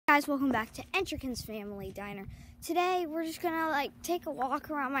Guys, welcome back to Entrican's Family Diner. Today we're just gonna take a walk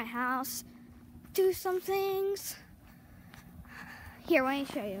around my house, do some things. Here, let me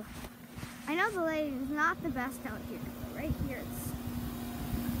show you. I know the lighting is not the best out here, but right here it's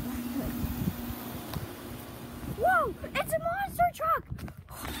good. Whoa! It's a monster truck!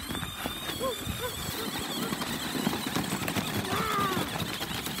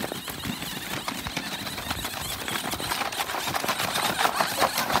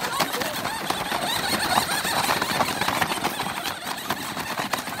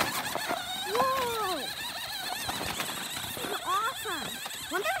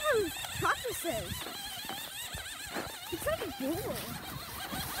 Wonder whose truck this is. It's like a bull.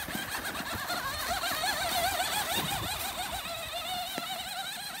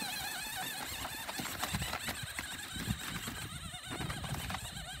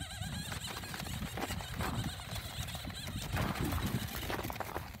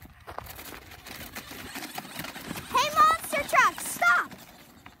 Hey, monster truck, stop!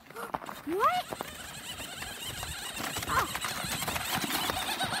 What? Oh.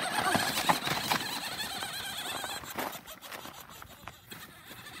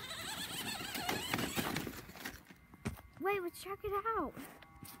 Wait, let's check it out.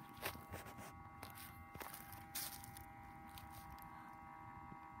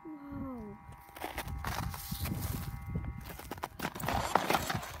 Whoa.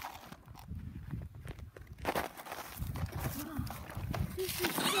 This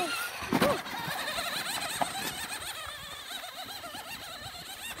is sick.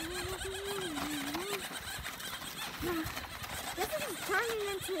 This is turning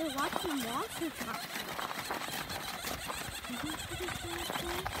into watching a monster truck.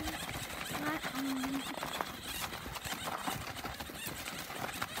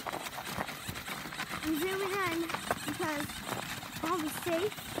 I'm zooming in because I'll be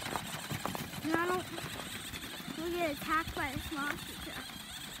safe and I don't want to get attacked by this monster truck.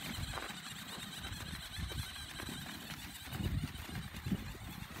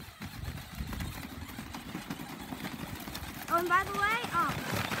 Oh, and by the way,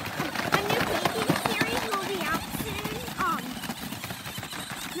 a new baking series will be out soon.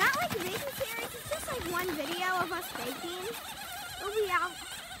 Not like a baking series, it's just like one video of us baking. It'll be out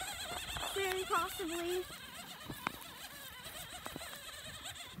soon, possibly.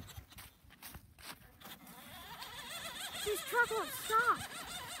 This truck won't stop.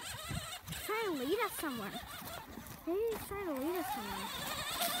 It's trying to lead us somewhere. Maybe it's trying to lead us somewhere.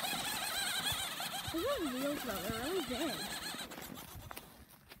 Look at those wheels though, they're really big.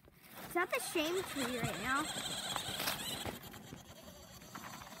 It's at the shame tree right now.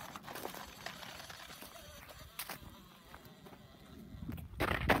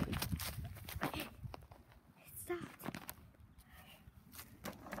 It stopped.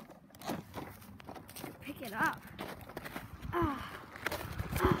 Pick it up. Come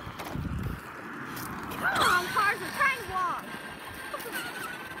on, cars, we're trying to walk.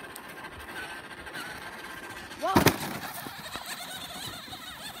 Whoa.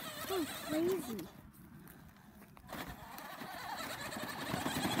 So crazy.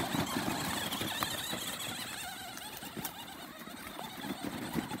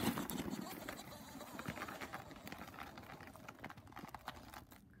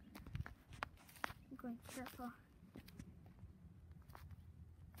 I'm going careful.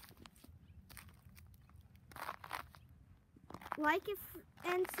 Like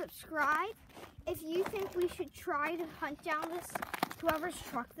and subscribe if you think we should try to hunt down whoever's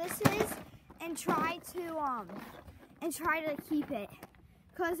truck this is and try to keep it,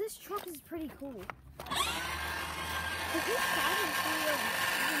 because this truck is pretty cool.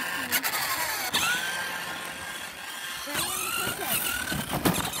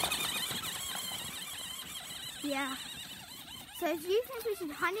 Yeah. So if you think we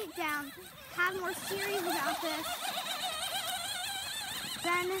should hunt it down, have more series about this,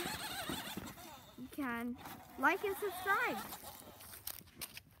 then you can like and subscribe.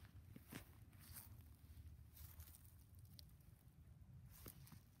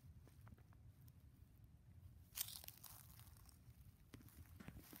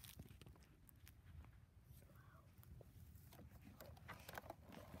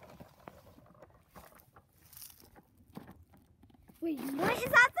 Wait, what? Is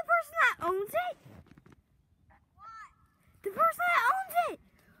that the person that owns it? What? The person that owns it!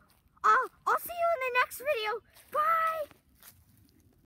 I'll see you in the next video.